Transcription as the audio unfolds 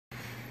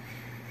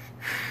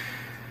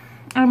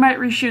I might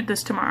reshoot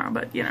this tomorrow,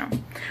 but you know,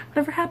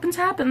 whatever happens,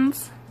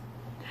 happens.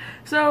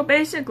 So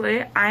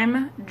basically,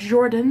 I'm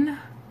Jordan.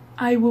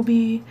 I will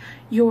be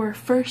your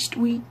first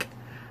week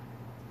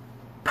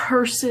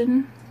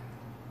person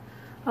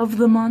of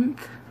the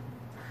month.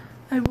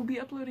 I will be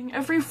uploading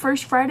every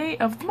first Friday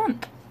of the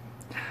month.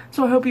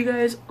 So I hope you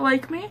guys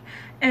like me,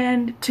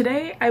 and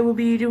today I will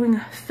be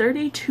doing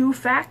 32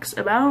 facts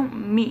about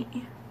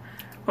me.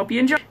 Hope you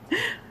enjoy.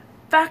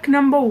 Fact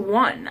number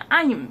 1.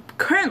 I am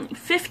currently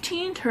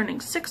 15, turning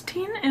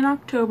 16 in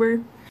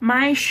October.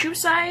 My shoe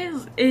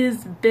size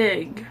is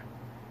big.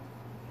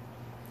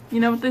 You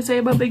know what they say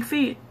about big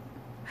feet?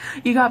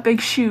 You got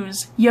big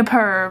shoes, you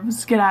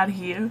pervs, get out of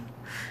here.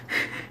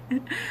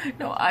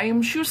 No, I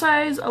am shoe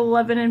size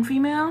 11 in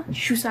female,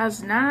 shoe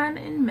size 9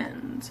 in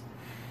men's.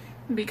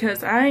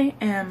 Because I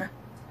am,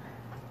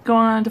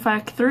 going on to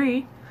fact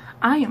 3,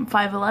 I am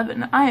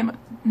 5'11". I am,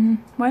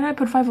 why did I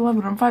put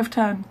 5'11"? I'm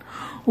 5'10".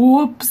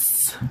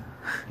 Whoops.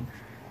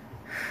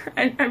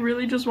 I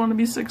really just want to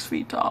be 6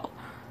 feet tall.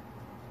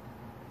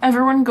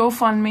 Everyone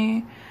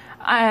GoFundMe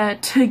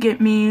to get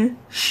me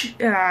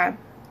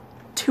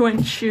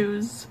 2-inch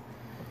shoes.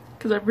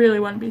 Because I really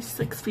want to be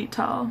 6 feet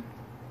tall.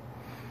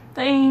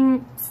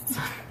 Thanks.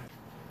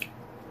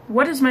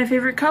 What is my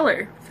favorite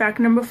color? Fact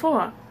number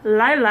 4.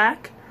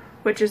 Lilac,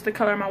 which is the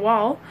color of my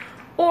wall,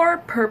 or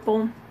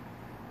purple.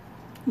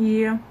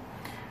 Yeah.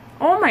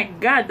 Oh my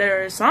god,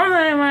 there is something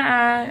in my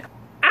eye.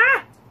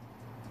 Ah!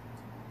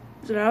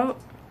 Is it out?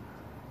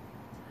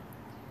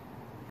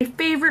 My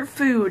favorite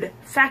food.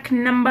 Fact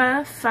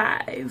number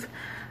 5.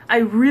 I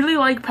really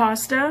like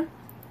pasta,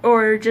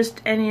 or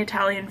just any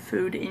Italian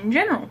food in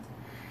general.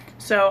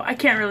 So I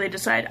can't really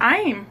decide. I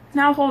am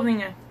now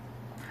holding a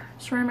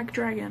ceramic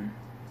dragon.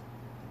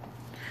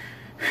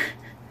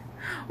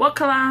 What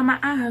color are my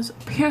eyes?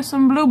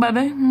 Piercing blue,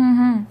 baby.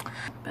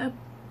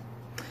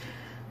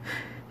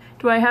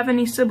 Do I have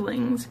any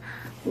siblings?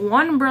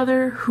 One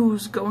brother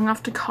who's going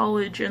off to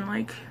college in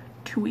like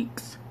 2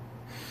 weeks.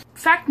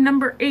 Fact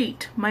number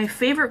 8. My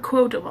favorite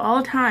quote of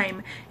all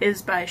time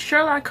is by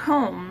Sherlock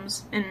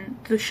Holmes in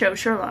the show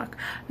Sherlock.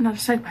 I'm not a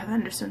psychopath,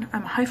 Anderson.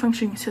 I'm a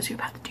high-functioning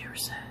sociopath, dear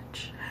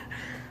research.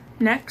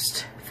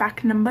 Next,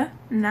 fact number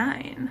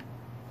 9.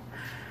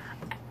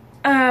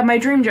 My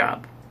dream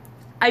job.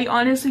 I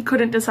honestly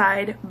couldn't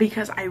decide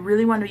because I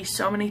really want to be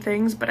so many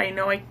things, but I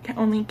know I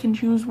only can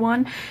choose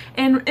one.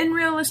 And in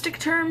realistic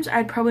terms,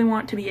 I'd probably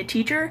want to be a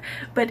teacher,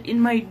 but in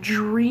my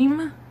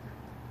dream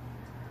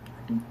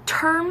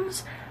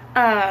terms,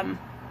 I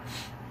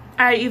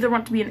either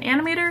want to be an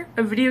animator,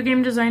 a video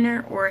game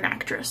designer, or an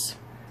actress.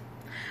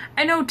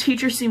 I know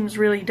teacher seems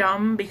really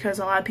dumb because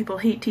a lot of people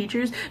hate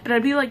teachers, but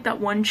I'd be like that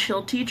one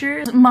chill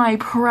teacher. My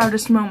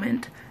proudest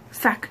moment.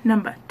 Fact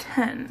number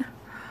 10.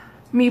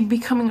 Me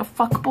becoming a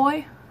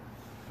fuckboy.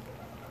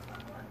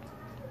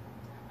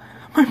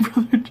 My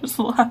brother just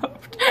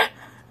laughed.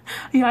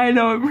 Yeah, I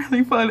know, I'm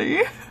really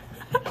funny.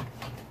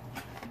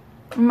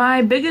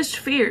 My biggest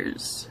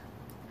fears.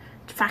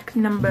 Fact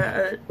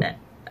number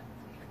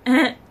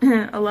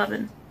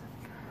 11.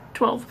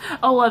 12.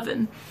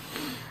 11.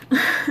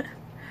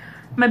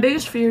 My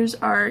biggest fears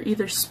are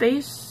either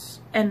space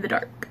and the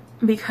dark.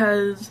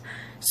 Because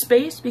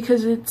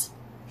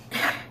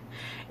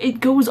it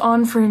goes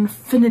on for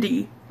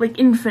infinity. Like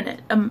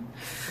infinite.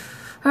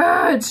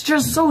 It's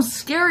just so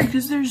scary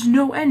because there's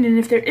no end, and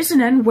if there is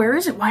an end, where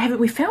is it? Why haven't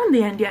we found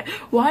the end yet?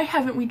 Why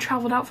haven't we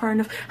traveled out far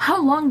enough?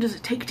 How long does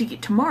it take to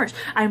get to Mars?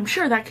 I'm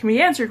sure that can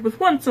be answered with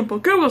one simple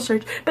Google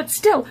search, but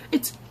still,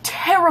 it's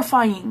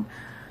terrifying.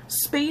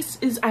 Space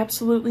is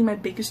absolutely my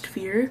biggest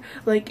fear.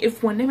 Like,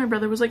 if one day my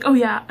brother was like, oh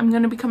yeah, I'm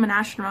gonna become an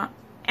astronaut.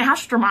 I'm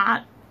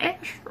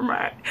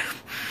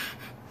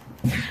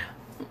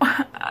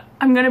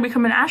gonna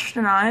become an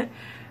astronaut.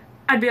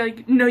 I'd be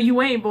like, no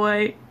you ain't,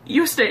 boy.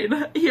 You stayed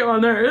here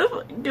on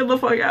Earth. Get the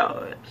fuck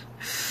out.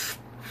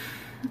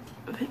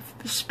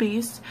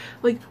 Space,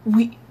 like,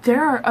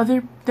 there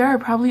are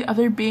probably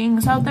other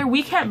beings out there.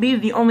 We can't be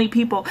the only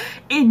people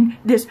in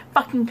this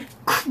fucking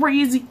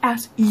crazy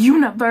ass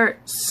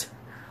universe.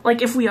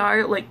 Like, if we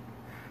are, like,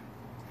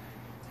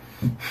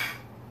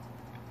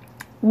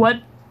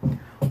 when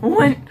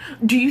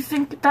do you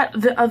think that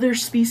the other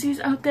species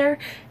out there,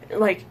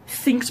 like,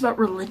 thinks about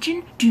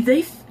religion?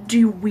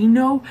 Do we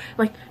know,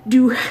 like,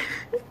 do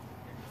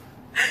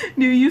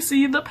you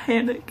see the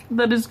panic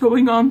that is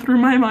going on through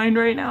my mind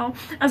right now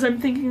as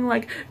I'm thinking,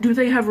 like, do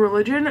they have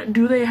religion?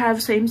 Do they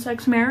have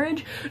same-sex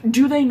marriage?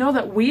 Do they know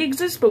that we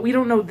exist but we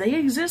don't know they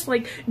exist?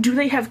 Like, do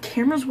they have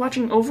cameras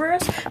watching over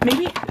us?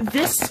 Maybe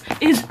this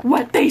is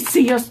what they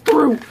see us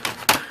through.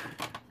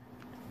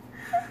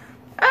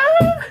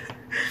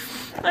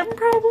 I'm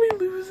probably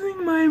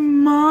losing my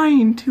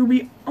mind, to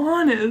be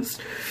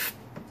honest.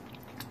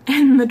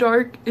 In the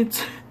dark,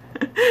 it's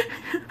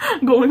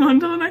going on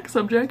to the next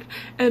subject,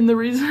 and the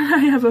reason I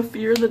have a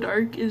fear of the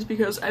dark is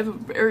because I have a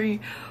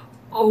very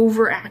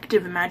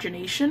overactive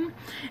imagination,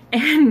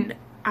 and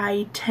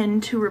I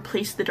tend to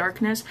replace the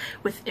darkness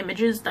with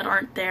images that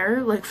aren't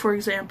there. Like, for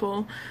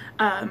example,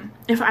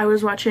 if I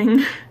was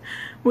watching,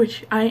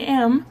 which I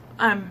am,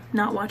 I'm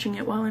not watching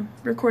it while I'm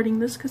recording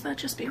this because that'd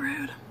just be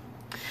rude.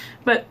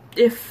 But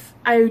if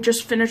I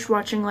just finished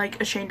watching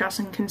like a Shane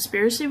Dawson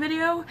conspiracy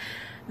video,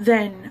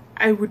 then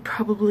I would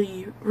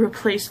probably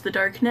replace the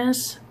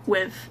darkness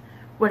with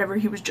whatever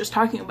he was just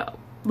talking about.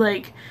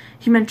 Like,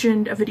 he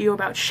mentioned a video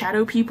about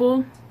shadow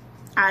people.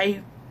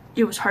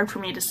 It was hard for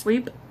me to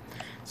sleep,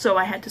 so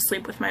I had to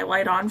sleep with my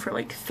light on for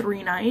like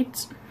 3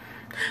 nights.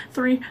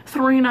 Three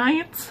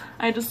nights.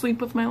 I had to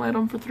sleep with my light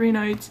on for 3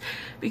 nights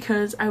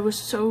because I was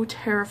so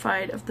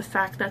terrified of the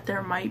fact that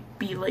there might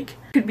be like,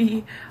 could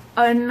be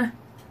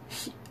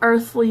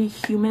unearthly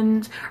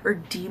humans or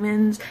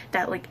demons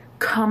that like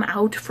come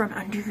out from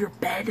under your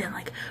bed and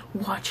like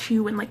watch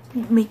you and like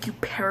make you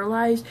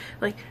paralyzed.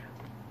 Like,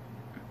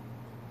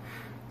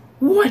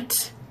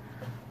 what?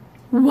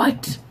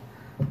 Like,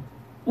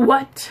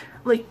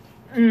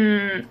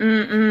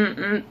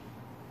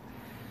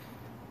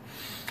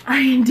 I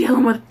ain't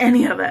dealing with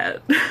any of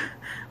that.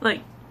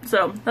 Like,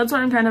 so that's why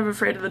I'm kind of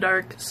afraid of the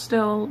dark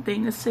still,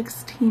 being a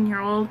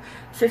 16-year-old,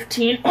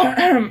 15.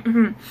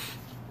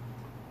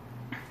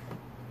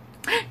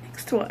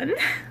 Next one.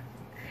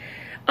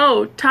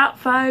 Oh, top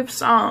 5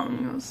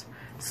 songs.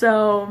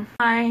 So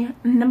my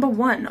number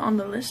 1 on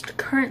the list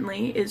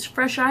currently is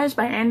Fresh Eyes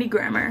by Andy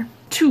Grammer.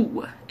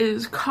 2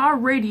 is Car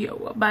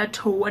Radio by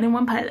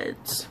 21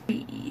 Pilots.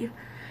 3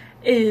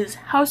 is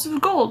House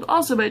of Gold,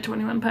 also by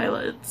 21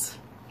 Pilots.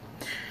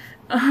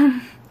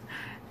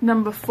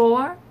 Number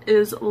 4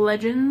 is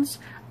Legends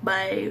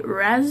by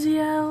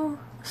Raziel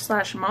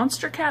 /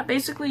 Monster Cat.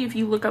 Basically, if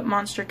you look up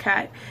Monster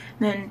Cat,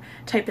 then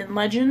type in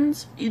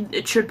Legends,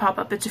 it should pop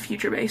up. It's a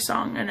future-based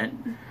song,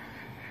 and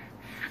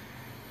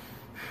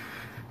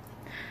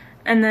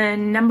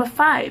then number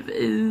 5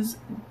 is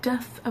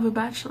Death of a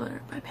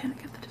Bachelor by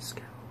Panic at the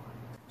Disco.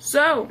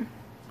 So,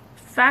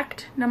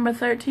 fact number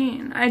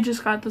 13. I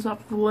just got this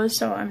off of the list,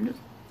 so I'm just...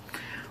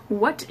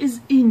 What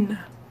is in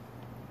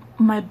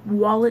my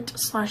wallet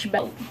 /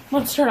 belt?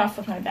 Let's start off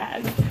with my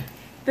bag.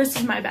 This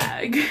is my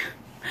bag.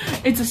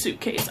 It's a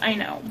suitcase, I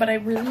know, but I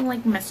really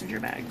like messenger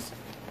bags.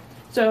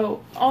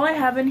 So all I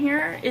have in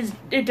here is,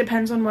 it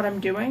depends on what I'm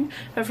doing,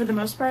 but for the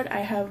most part I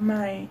have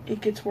my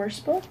It Gets Worse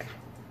book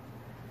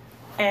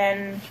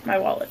and my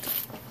wallet.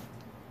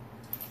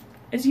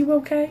 Is you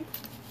okay?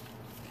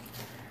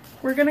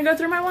 We're gonna go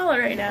through my wallet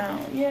right now.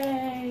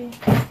 Yay!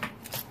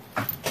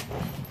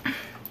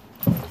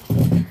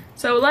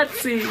 So let's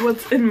see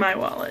what's in my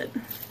wallet.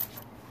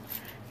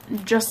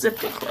 Just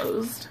zipped it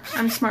closed.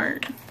 I'm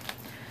smart.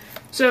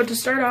 So to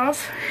start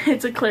off,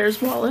 it's a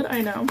Claire's wallet,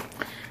 I know.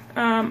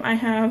 I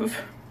have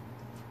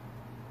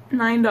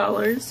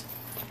 $9,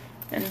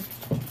 and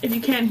if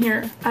you can't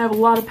hear, I have a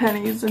lot of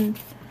pennies and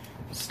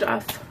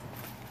stuff.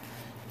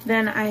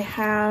 Then I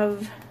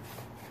have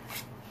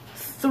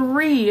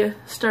 3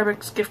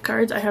 Starbucks gift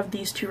cards. I have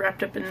these 2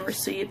 wrapped up in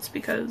receipts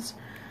because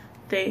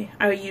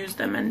I use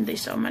them and they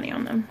sell money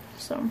on them.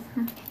 So,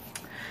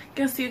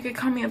 guess you could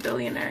call me a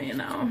billionaire, you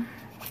know.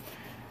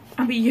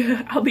 I'll be your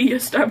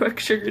Starbucks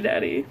sugar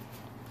daddy.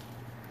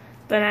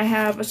 Then I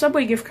have a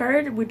Subway gift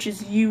card, which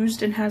is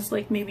used and has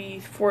like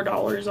maybe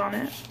 $4 on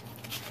it.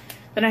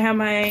 Then I have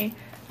my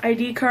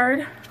ID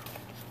card.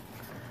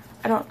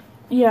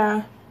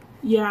 Yeah,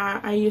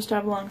 I used to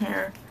have long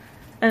hair.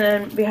 And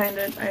then behind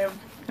it, I have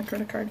a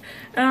credit card.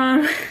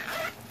 Then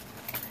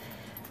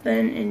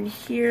in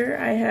here,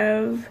 I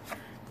have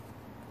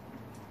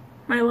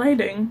my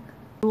lighting.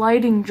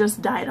 Lighting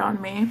just died on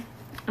me.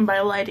 And by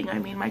lighting, I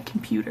mean my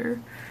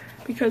computer.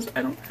 Because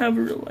I don't have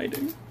real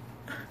lighting.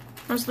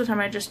 Most of the time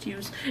I just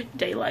use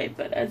daylight,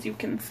 but as you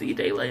can see,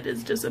 daylight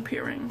is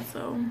disappearing,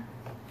 so.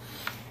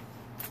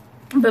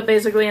 But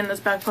basically in this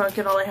back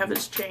pocket, all I have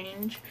is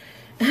change.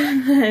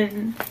 And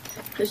then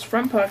this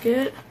front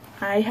pocket,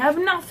 I have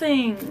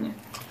nothing.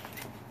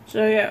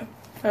 So yeah,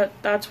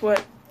 that's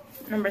what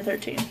number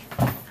 13.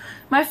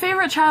 My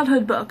favorite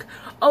childhood book.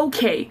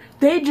 Okay,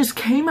 they just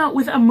came out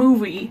with a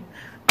movie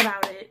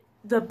about it.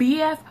 The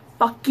BF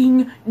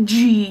fucking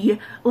G.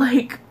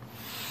 Like,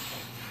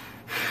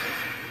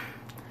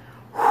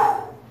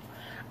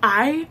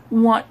 I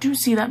want to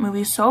see that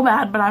movie so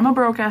bad, but I'm a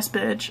broke ass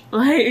bitch.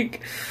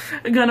 Like,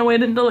 I'm gonna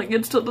wait until it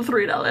gets to the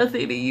 $3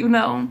 theater, you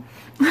know.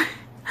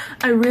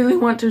 I really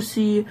want to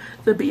see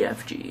the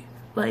BFG.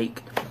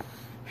 Like,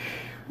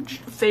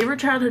 favorite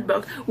childhood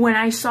book. When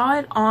I saw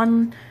it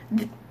on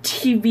the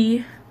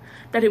TV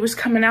that it was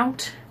coming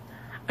out,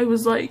 I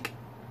was like,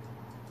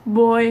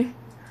 boy,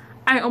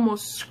 I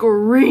almost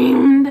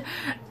screamed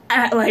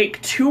at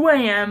like 2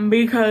 a.m.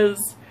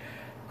 because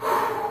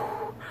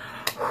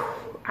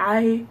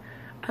I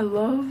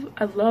love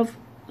that.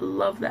 I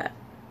love that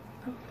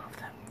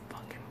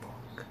fucking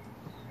book.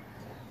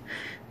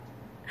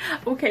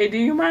 Okay, do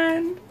you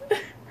mind?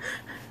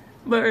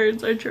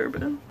 Birds are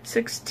chirping.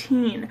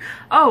 16.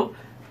 Oh,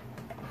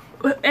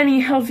 any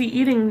healthy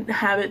eating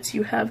habits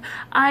you have.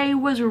 I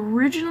was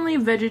originally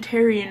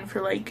vegetarian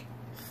for like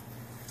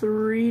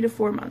 3 to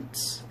 4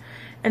 months.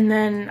 And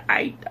then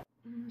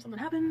something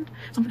happened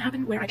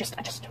where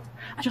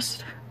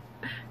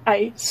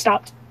I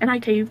stopped and I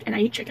caved and I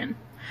ate chicken.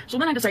 So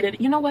then I decided,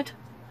 you know what?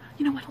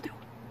 You know what I'll do?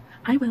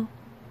 I will.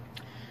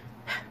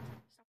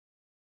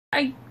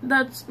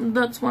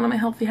 That's one of my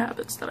healthy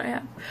habits that I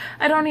have.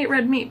 I don't eat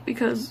red meat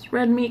because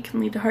red meat can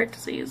lead to heart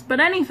disease, but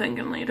anything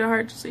can lead to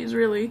heart disease,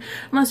 really,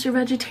 unless you're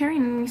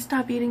vegetarian and you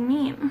stop eating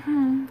meat.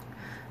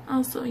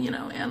 Also, you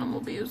know, animal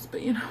abuse,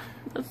 but you know,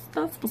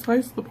 that's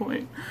besides the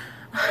point.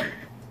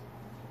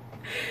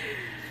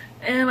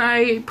 And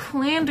I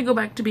plan to go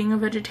back to being a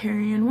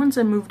vegetarian once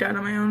I moved out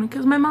on my own,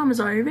 because my mom is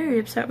already very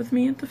upset with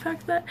me at the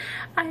fact that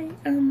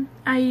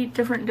I eat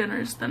different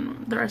dinners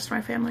than the rest of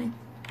my family.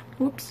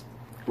 Whoops.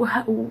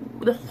 Where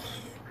do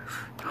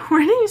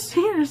you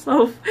see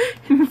yourself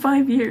in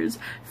 5 years?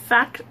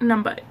 Fact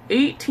number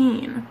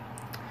 18.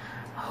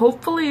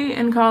 Hopefully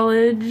in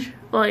college,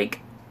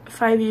 like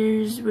 5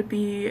 years would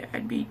be,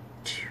 I'd be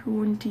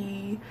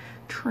 20,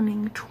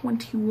 turning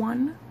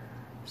 21.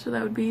 So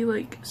that would be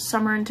like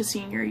summer into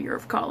senior year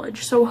of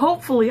college. So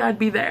hopefully I'd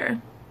be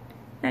there.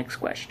 Next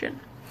question.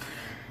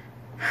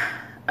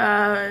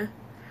 Number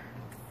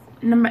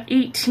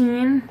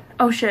 18.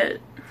 Oh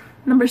shit.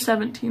 Number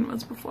 17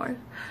 was before.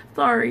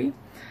 Sorry.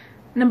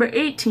 Number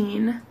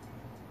 18.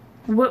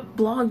 What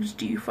blogs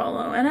do you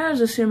follow? And I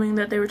was assuming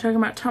that they were talking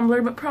about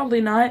Tumblr, but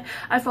probably not.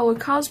 I follow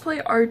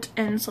cosplay, art,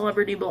 and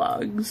celebrity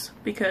blogs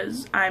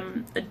because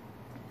I'm a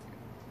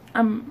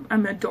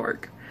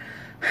dork.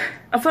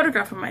 A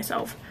photograph of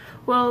myself.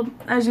 Well,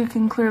 as you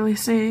can clearly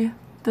see,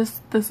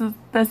 this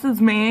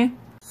is me.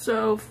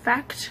 So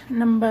fact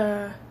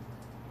number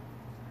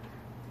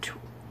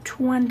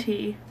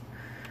 20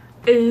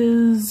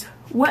 is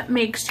what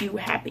makes you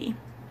happy?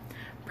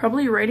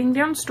 Probably writing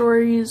down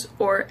stories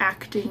or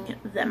acting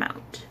them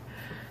out.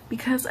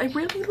 Because I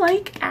really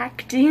like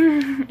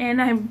acting, and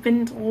I've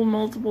been told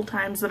multiple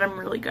times that I'm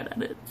really good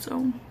at it,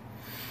 so.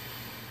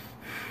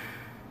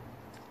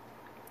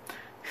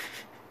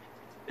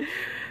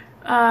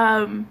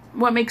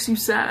 What makes you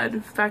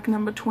sad? Fact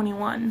number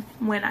 21.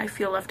 When I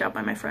feel left out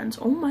by my friends.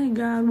 Oh my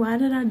god, why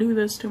did I do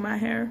this to my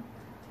hair?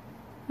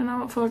 You know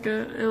what, fuck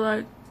it. It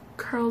like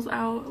curls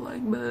out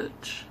like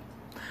bitch.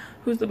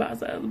 Who's the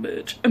boss ass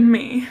bitch?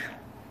 Me.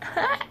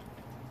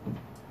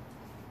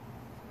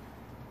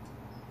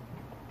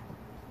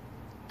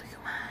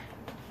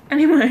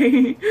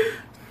 Anyway.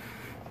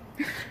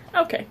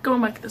 Okay,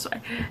 going back this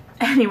way.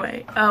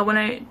 Anyway,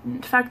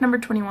 fact number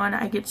 21,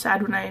 I get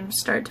sad when I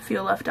start to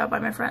feel left out by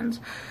my friends.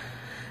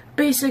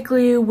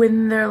 Basically,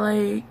 when they're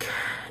like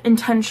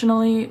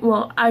intentionally,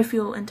 well, I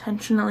feel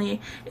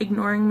intentionally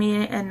ignoring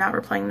me and not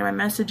replying to my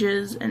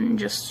messages and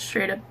just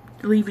straight up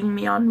leaving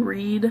me on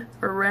read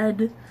or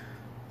read.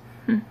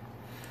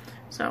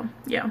 So,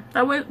 yeah,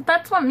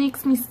 that's what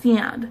makes me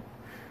sad.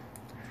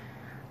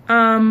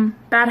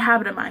 Bad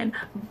habit of mine.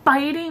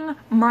 Biting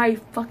my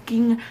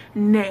fucking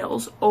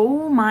nails.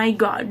 Oh my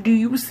god. Do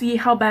you see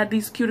how bad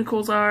these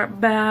cuticles are?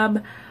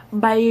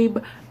 Babe,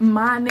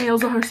 my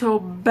nails are so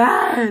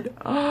bad.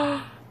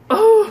 Oh.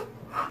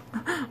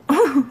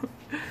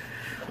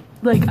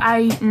 Like,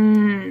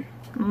 no,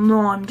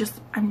 I'm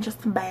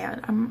just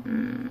bad.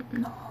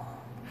 No.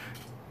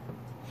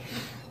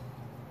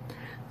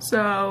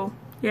 So,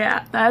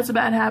 yeah, that's a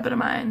bad habit of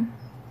mine.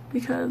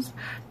 Because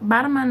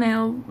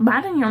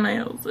biting your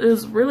nails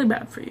is really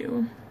bad for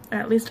you.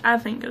 At least I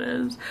think it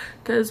is.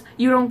 Because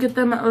you don't get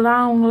them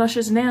long,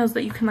 luscious nails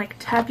that you can, like,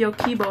 tap your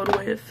keyboard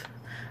with.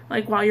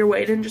 Like, while you're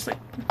waiting, just like...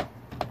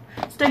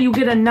 Instead, you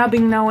get a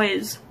nubbing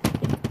noise.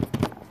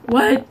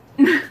 What?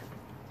 If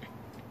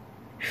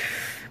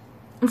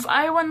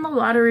I won the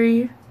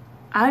lottery,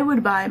 I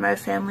would buy my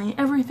family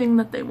everything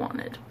that they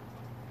wanted.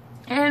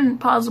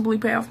 And possibly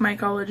pay off my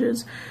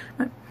colleges.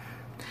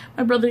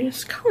 My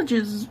brother's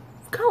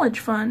college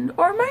fund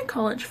or my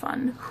college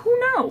fund, who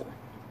knows?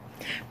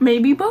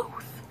 Maybe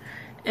both.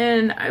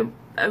 And I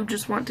would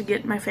just want to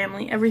get my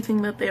family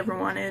everything that they ever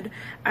wanted.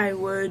 I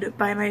would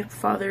buy my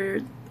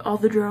father all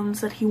the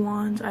drones that he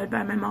wants. I'd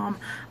buy my mom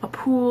a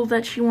pool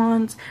that she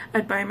wants.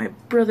 I'd buy my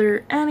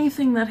brother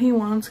anything that he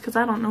wants, because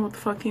I don't know what the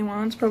fuck he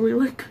wants. Probably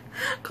like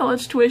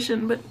college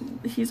tuition, but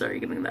he's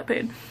already getting that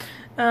paid.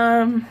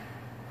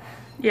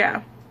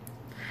 Yeah.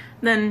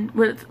 Then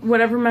with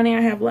whatever money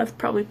I have left,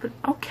 probably put...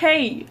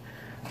 Okay!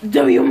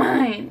 Do you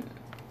mind?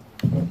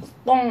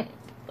 Stop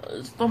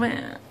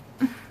it.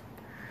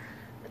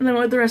 And then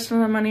with the rest of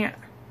the money,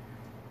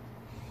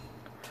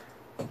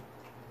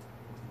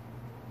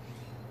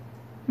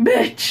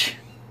 bitch!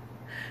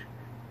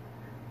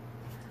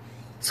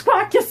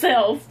 Squawk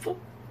yourself!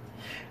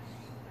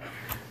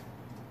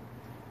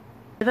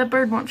 That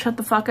bird won't shut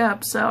the fuck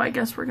up, so I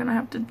guess we're gonna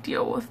have to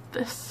deal with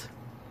this.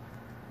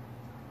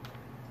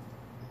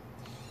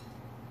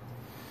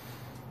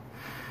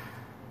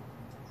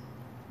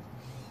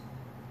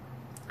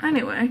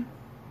 Anyway,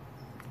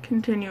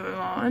 continuing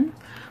on,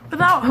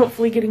 without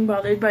hopefully getting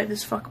bothered by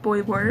this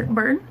fuckboy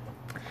bird.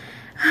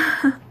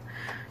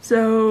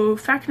 So,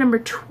 fact number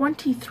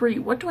 23,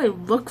 what do I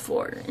look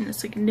for in a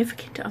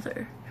significant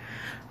other?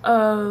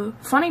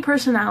 Funny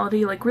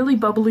personality, like really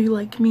bubbly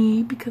like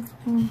me, because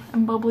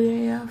I'm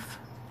bubbly AF.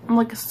 I'm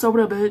like a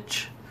soda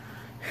bitch.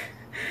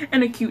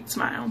 and a cute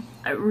smile.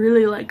 I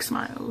really like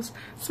smiles.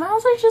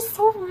 Smiles are just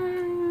so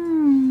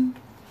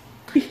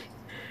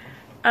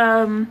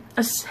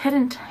a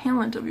hidden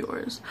talent of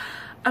yours.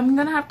 I'm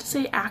gonna have to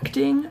say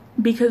acting,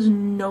 because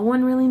no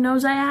one really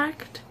knows I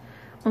act.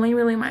 Only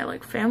really my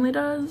like family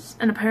does,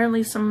 and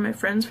apparently some of my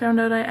friends found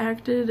out I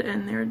acted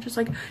and they're just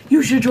like,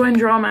 you should join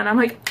drama, and I'm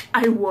like,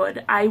 I'm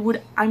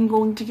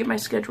going to get my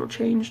schedule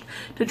changed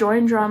to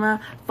join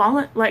drama,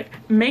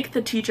 make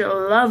the teacher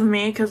love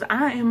me, because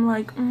I am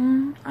like,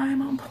 I'm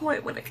on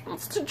point when it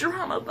comes to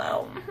drama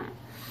though.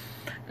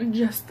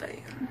 Just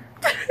saying.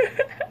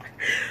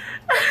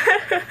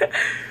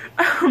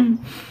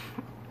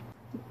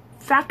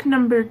 Fact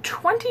number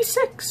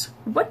 26.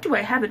 What do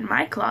I have in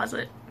my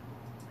closet?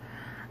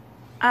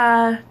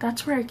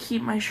 That's where I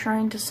keep my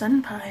shrine to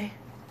Senpai.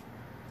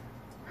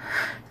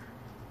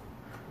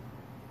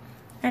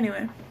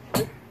 Anyway.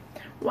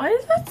 Why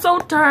is that so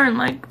darn?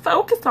 Like,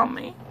 focus on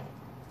me.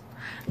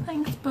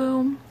 Thanks,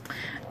 boo.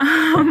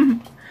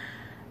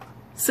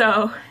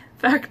 So,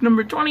 fact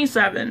number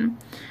 27.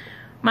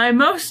 My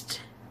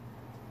most...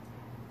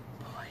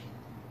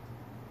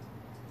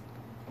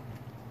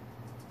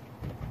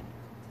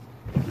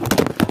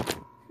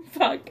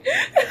 Fuck.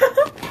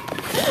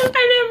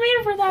 I didn't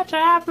mean for that to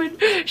happen.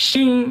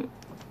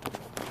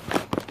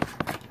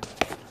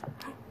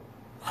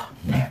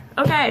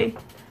 Okay.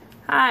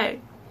 Hi.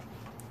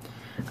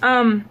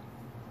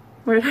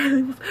 Where did I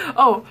leave?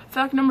 Oh,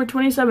 fact number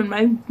 27.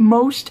 My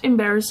most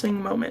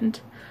embarrassing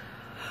moment.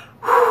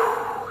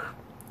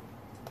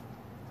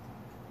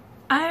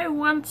 I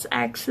once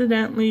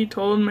accidentally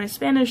told my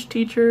Spanish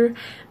teacher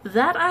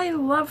that I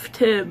loved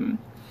him,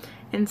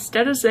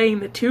 instead of saying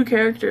the two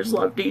characters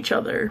loved each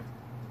other.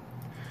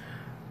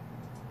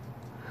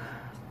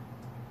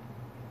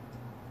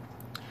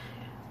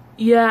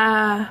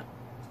 Yeah.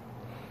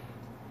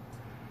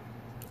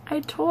 I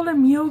told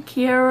him yo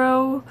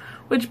quiero,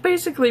 which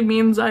basically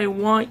means I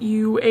want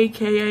you,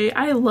 aka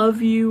I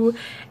love you,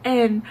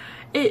 and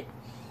it...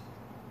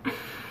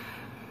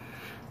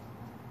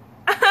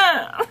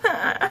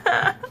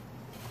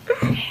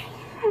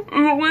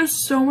 It was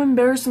so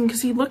embarrassing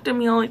because he looked at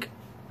me all like...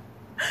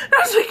 I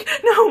was like,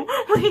 no,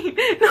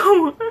 wait,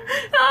 no.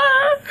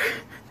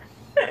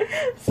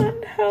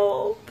 Send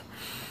help.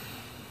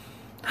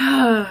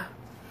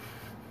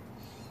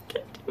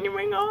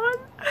 Continuing on.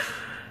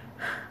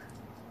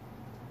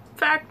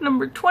 Fact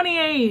number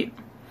 28.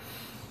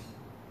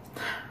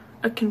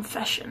 A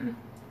confession.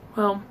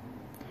 Well,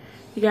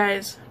 you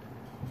guys,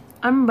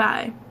 I'm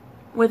bi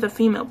with a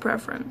female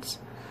preference,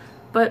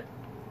 but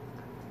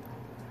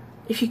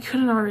if you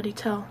couldn't already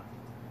tell,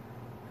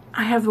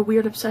 I have a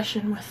weird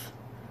obsession with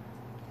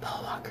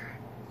Paul Walker.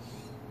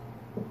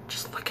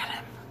 Just look at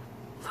him.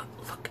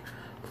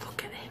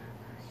 Look at him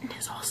in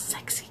his all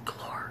sexy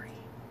glory.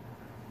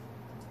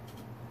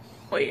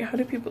 Wait, how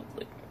do people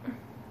like...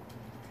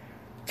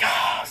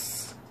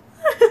 Yes!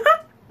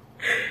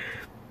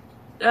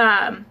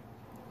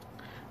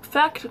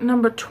 Fact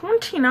number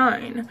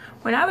 29.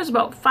 When I was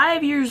about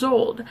 5 years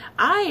old,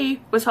 I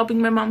was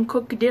helping my mom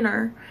cook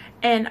dinner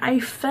and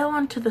I fell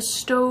onto the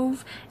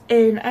stove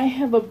and I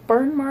have a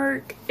burn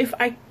mark. If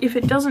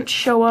it doesn't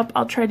show up,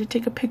 I'll try to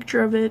take a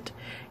picture of it.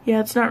 Yeah,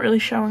 it's not really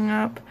showing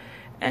up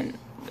and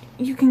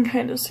you can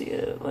kind of see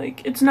it.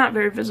 Like, it's not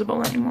very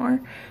visible anymore,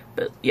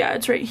 but yeah,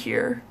 it's right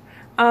here.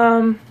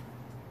 I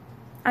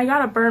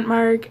got a burnt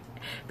mark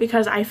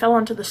because I fell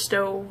onto the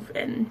stove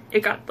and it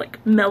got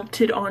like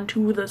melted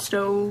onto the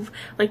stove,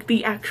 like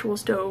the actual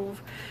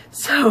stove.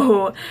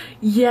 So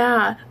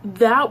yeah,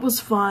 that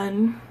was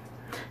fun.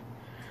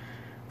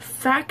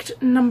 Fact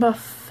number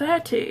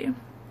 30.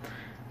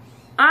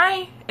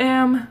 I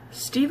am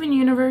Steven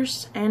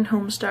Universe and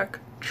Homestuck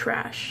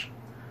trash.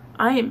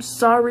 I am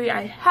sorry,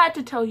 I had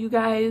to tell you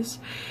guys.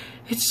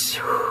 It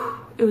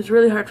was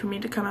really hard for me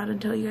to come out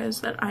and tell you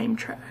guys that I am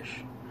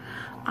trash.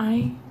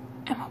 I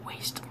am a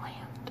wasteland.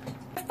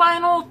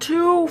 Final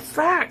 2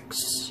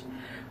 facts.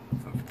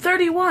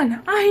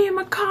 31. I am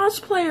a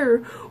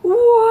cosplayer.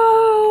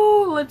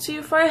 Whoa! Let's see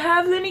if I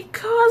have any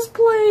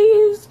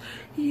cosplays.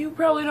 You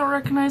probably don't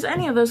recognize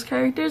any of those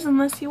characters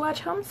unless you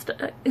watch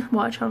Homestuck.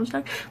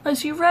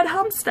 Unless you've read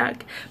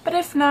Homestuck. But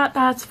if not,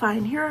 that's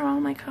fine. Here are all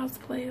my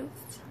cosplays.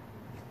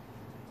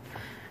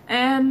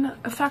 And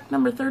fact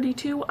number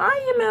 32.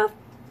 I am a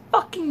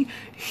fucking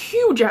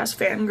huge ass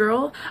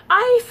fangirl.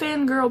 I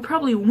fangirl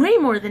probably way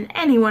more than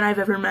anyone I've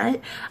ever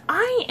met.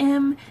 I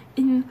am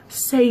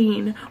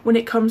insane when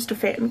it comes to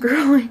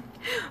fangirling.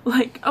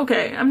 Like,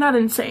 okay, I'm not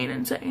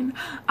insane.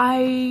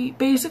 I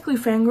basically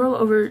fangirl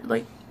over,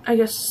 like, I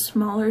guess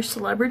smaller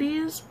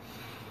celebrities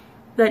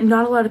that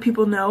not a lot of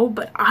people know,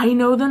 but I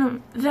know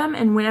them,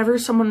 and whenever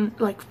someone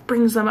like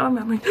brings them up,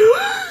 I'm like,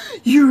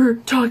 you're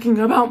talking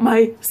about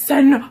my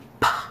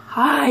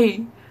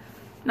senpai.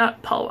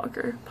 Not Paul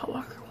Walker. Paul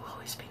Walker will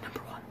always be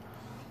number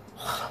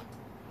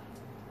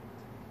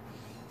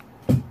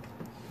 1.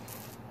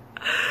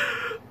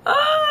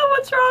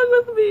 What's wrong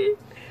with me?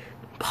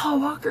 Paul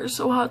Walker's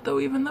so hot though,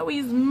 even though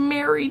he's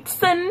married.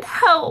 Send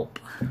help.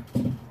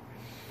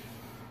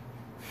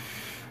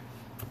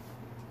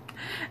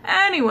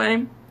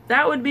 Anyway,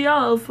 that would be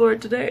all for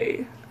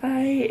today.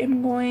 I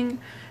am going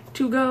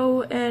to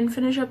go and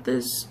finish up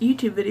this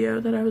YouTube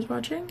video that I was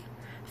watching.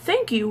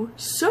 Thank you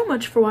so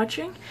much for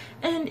watching,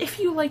 and if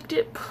you liked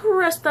it,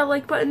 press that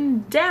like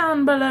button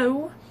down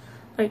below.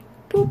 Like,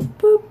 boop,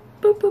 boop,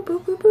 boop, boop,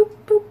 boop, boop, boop,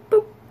 boop,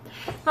 boop.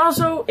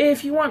 Also,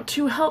 if you want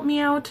to help me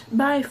out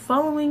by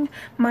following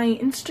my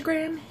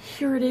Instagram,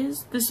 here it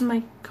is. This is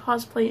my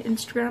cosplay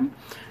Instagram. I'm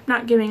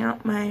not giving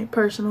out my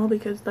personal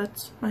because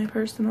that's my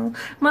personal.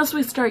 Unless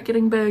we start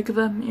getting big,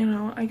 then, you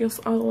know, I guess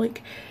I'll,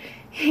 like,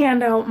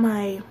 hand out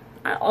my...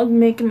 I'll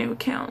make a new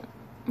account.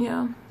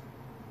 Yeah.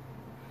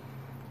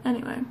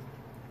 Anyway,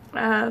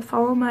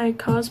 follow my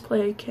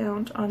cosplay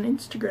account on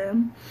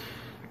Instagram,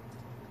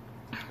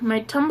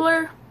 my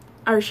Tumblr,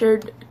 our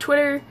shared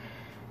Twitter,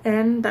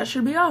 and that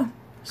should be all.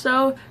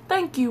 So,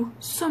 thank you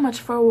so much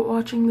for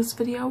watching this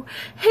video.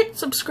 Hit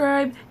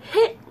subscribe,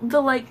 hit the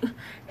like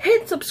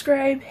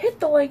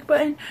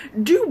button.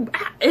 Do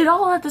it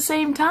all at the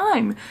same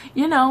time.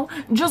 You know,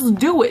 just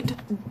do it.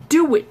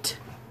 Do it.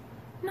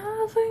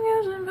 Nothing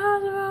is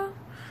impossible.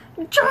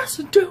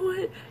 Just do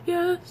it.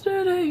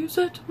 Yesterday you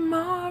said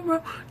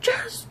tomorrow.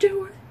 Just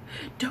do it.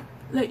 Don't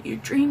let your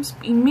dreams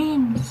be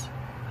memes.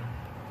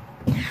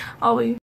 Always.